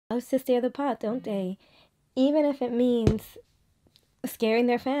loves to stir the pot, don't they? Even if it means scaring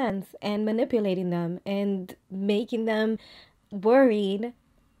their fans and manipulating them and making them worried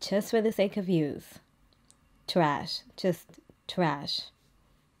just for the sake of views. Trash. Just trash.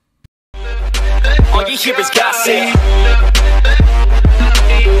 All you hear is gossip. Man,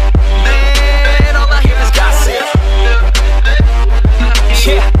 all I hear is gossip.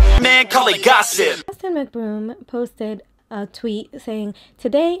 Yeah, man, call it gossip. Justin McBroom posted a tweet saying,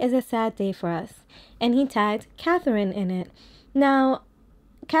 "Today is a sad day for us." And he tagged Catherine in it. Now,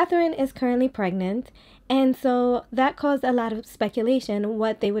 Catherine is currently pregnant, and so that caused a lot of speculation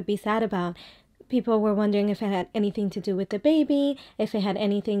what they would be sad about. People were wondering if it had anything to do with the baby, if it had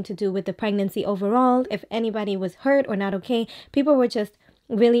anything to do with the pregnancy overall, if anybody was hurt or not okay. People were just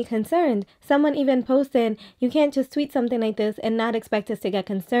really concerned. Someone even posted, "You can't just tweet something like this and not expect us to get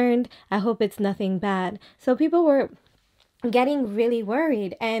concerned. I hope it's nothing bad." So people were getting really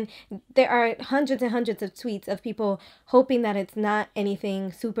worried, and there are hundreds and hundreds of tweets of people hoping that it's not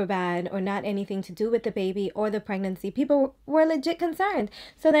anything super bad or not anything to do with the baby or the pregnancy. People were legit concerned.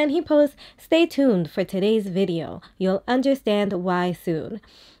 So then he posts, "Stay tuned for today's video. You'll understand why soon."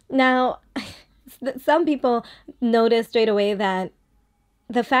 Now, some people noticed straight away that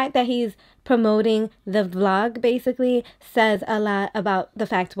the fact that he's promoting the vlog basically says a lot about the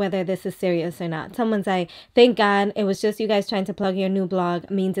fact whether this is serious or not. Someone's like, "Thank God it was just you guys trying to plug your new blog,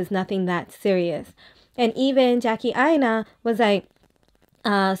 means it's nothing that serious." And even Jackie Aina was like,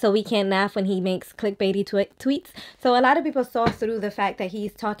 so we can't laugh when he makes clickbaity tweets. So a lot of people saw through the fact that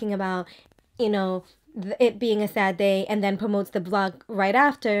he's talking about, you know, it being a sad day, and then promotes the vlog right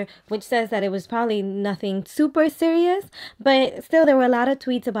after, which says that it was probably nothing super serious. But still, there were a lot of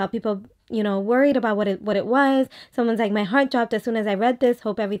tweets about people, you know, worried about what it was. Someone's like, "My heart dropped as soon as I read this.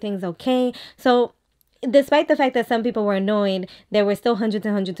 Hope everything's okay." So despite the fact that some people were annoyed, there were still hundreds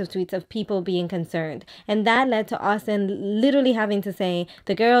and hundreds of tweets of people being concerned. And that led to Austin literally having to say,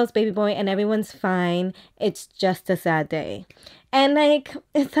 "The girls, baby boy, and everyone's fine. It's just a sad day." And like,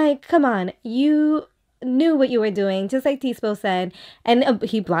 it's like, come on, you knew what you were doing, just like T-Spill said, and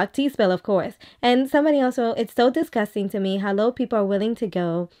he blocked T-Spill, of course. And somebody also, "It's so disgusting to me how low people are willing to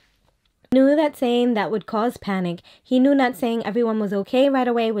go. Knew that saying that would cause panic. He knew not saying everyone was okay right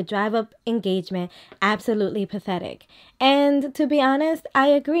away would drive up engagement. Absolutely pathetic." And to be honest, I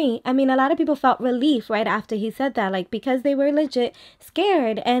agree. I mean, a lot of people felt relief right after he said that, like, because they were legit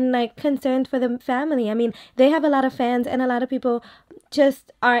scared and like concerned for the family. I mean, they have a lot of fans, and a lot of people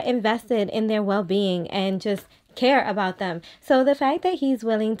just are invested in their well-being and just care about them. So the fact that he's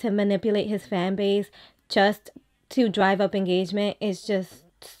willing to manipulate his fan base just to drive up engagement is just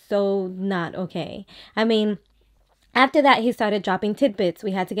so not okay. I mean, after that, he started dropping tidbits.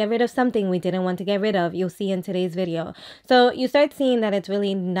 We had to get rid of something we didn't want to get rid of. You'll see in today's video. So you start seeing that it's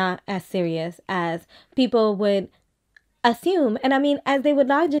really not as serious as people would assume. And I mean, as they would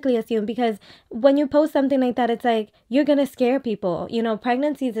logically assume, because when you post something like that, it's like, you're gonna scare people. You know,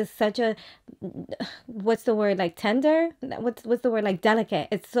 pregnancies is such a, what's the word, like tender? What's the word, like delicate?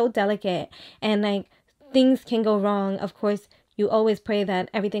 It's so delicate, and like things can go wrong. Of course, you always pray that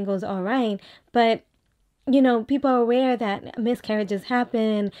everything goes all right, but you know, people are aware that miscarriages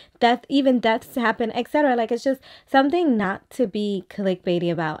happen, even deaths happen, etc. Like, it's just something not to be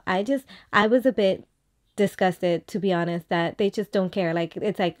clickbaity about. I was a bit disgusted, to be honest, that they just don't care. Like,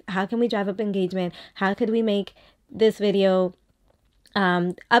 it's like, how can we drive up engagement? How could we make this video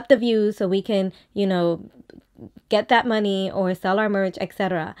up the views so we can, you know, get that money or sell our merch,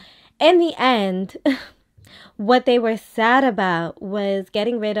 etc. In the end, what they were sad about was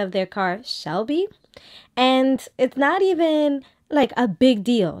getting rid of their car, Shelby. And it's not even like a big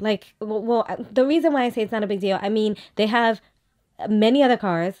deal. Like, well, the reason why I say it's not a big deal, I mean, they have many other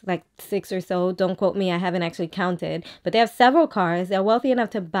cars, like 6 or so. Don't quote me, I haven't actually counted. But they have several cars. They're wealthy enough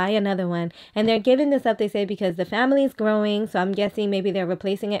to buy another one. And they're giving this up, they say, because the family is growing. So I'm guessing maybe they're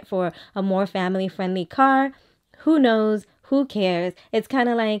replacing it for a more family-friendly car. Who knows? Who cares? It's kind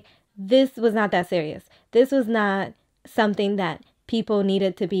of like, this was not that serious. This was not something that people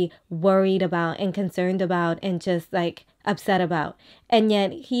needed to be worried about and concerned about and just like upset about. And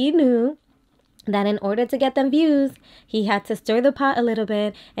yet he knew that in order to get them views, he had to stir the pot a little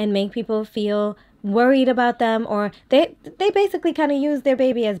bit and make people feel worried about them, or they basically kind of use their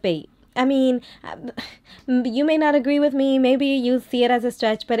baby as bait. I mean, you may not agree with me, maybe you see it as a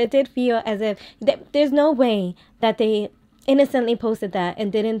stretch, but it did feel as if there's no way that they innocently posted that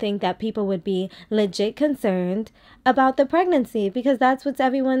and didn't think that people would be legit concerned about the pregnancy, because that's what's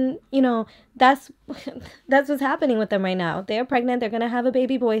everyone, you know, that's what's happening with them right now. They're pregnant, they're gonna have a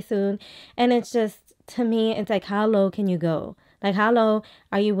baby boy soon, and it's just, to me, it's like, how low can you go? Like, how low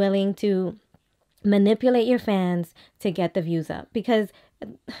are you willing to manipulate your fans to get the views up? Because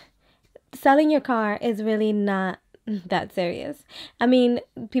selling your car is really not that serious. I mean,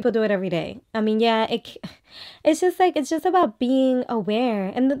 people do it every day. I mean, yeah, it's just about being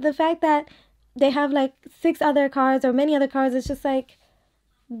aware. And the fact that they have like 6 other cars or many other cars, it's just like,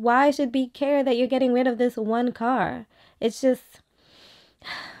 why should we care that you're getting rid of this one car? It's just,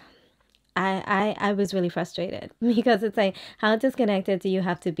 I was really frustrated because it's like, how disconnected do you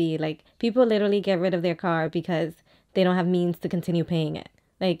have to be? Like, people literally get rid of their car because they don't have means to continue paying it.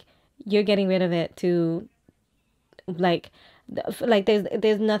 Like, you're getting rid of it to, like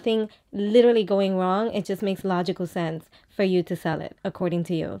there's nothing literally going wrong. It just makes logical sense for you to sell it according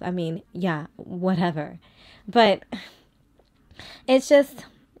to you. I mean, yeah, whatever. But it's just,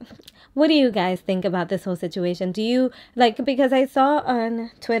 what do you guys think about this whole situation? Do you like, because I saw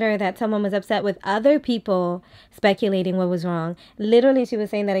on Twitter that someone was upset with other people speculating what was wrong. Literally, she was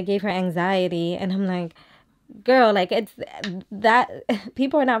saying that it gave her anxiety. And I'm like, girl, like, it's that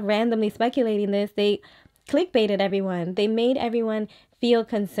people are not randomly speculating this. They clickbaited everyone. They made everyone feel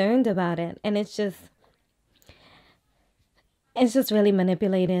concerned about it. And it's just really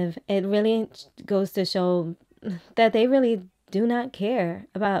manipulative. It really goes to show that they really do not care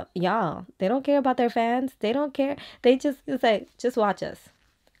about y'all. They don't care about their fans. They don't care. They just, it's like, just watch us.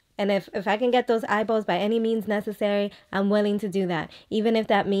 And if I can get those eyeballs by any means necessary, I'm willing to do that. Even if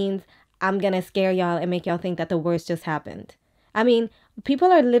that means I'm going to scare y'all and make y'all think that the worst just happened. I mean,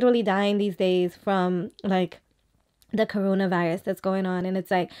 people are literally dying these days from like the coronavirus that's going on. And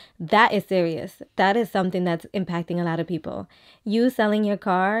it's like, that is serious. That is something that's impacting a lot of people. You selling your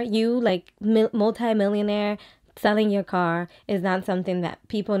car, you like multi-millionaire selling your car is not something that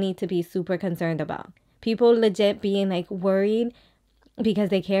people need to be super concerned about. People legit being like worried because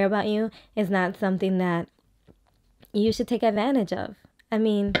they care about you is not something that you should take advantage of. I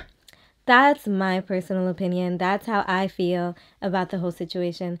mean, that's my personal opinion. That's how I feel about the whole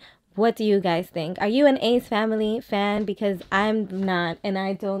situation. What do you guys think? Are you an Ace Family fan? Because I'm not, and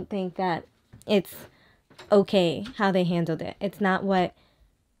I don't think that it's okay how they handled it. It's not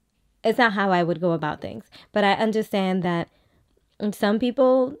how I would go about things. But I understand that some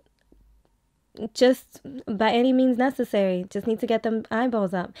people just by any means necessary just need to get them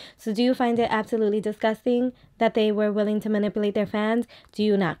eyeballs up. So do you find it absolutely disgusting that they were willing to manipulate their fans? Do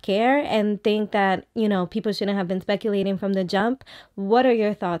you not care and think that, you know, people shouldn't have been speculating from the jump? What are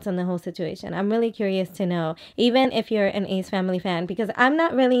your thoughts on the whole situation? I'm really curious to know, even if you're an Ace Family fan, because I'm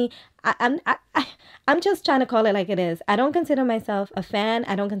not really, I'm just trying to call it like it is. I don't consider myself a fan.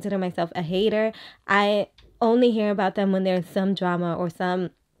 I don't consider myself a hater. I only hear about them when there's some drama or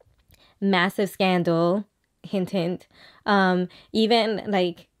some massive scandal, hint hint. Even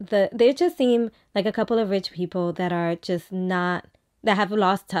like they just seem like a couple of rich people that are just not, that have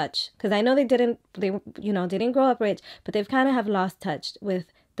lost touch. Because I know they didn't grow up rich, but they've kind of have lost touch with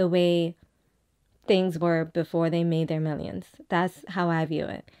the way things were before they made their millions. That's how I view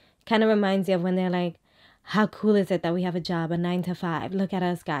it. Kind of reminds you of when they're like, how cool is it that we have a job, a 9 to 5? Look at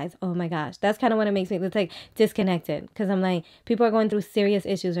us, guys. Oh my gosh. That's kind of what it makes me. It's like disconnected. Because I'm like, people are going through serious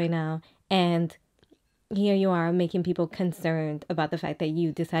issues right now. And here you are making people concerned about the fact that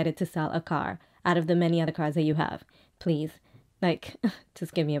you decided to sell a car out of the many other cars that you have. Please, like,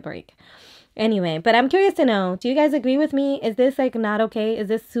 just give me a break. Anyway, but I'm curious to know, do you guys agree with me? Is this like not okay? Is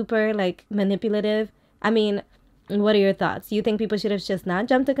this super like manipulative? I mean, what are your thoughts? Do you think people should have just not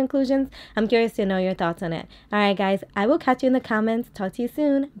jumped to conclusions? I'm curious to know your thoughts on it. All right, guys, I will catch you in the comments. Talk to you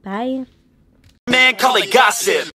soon. Bye. Man, call it gossip.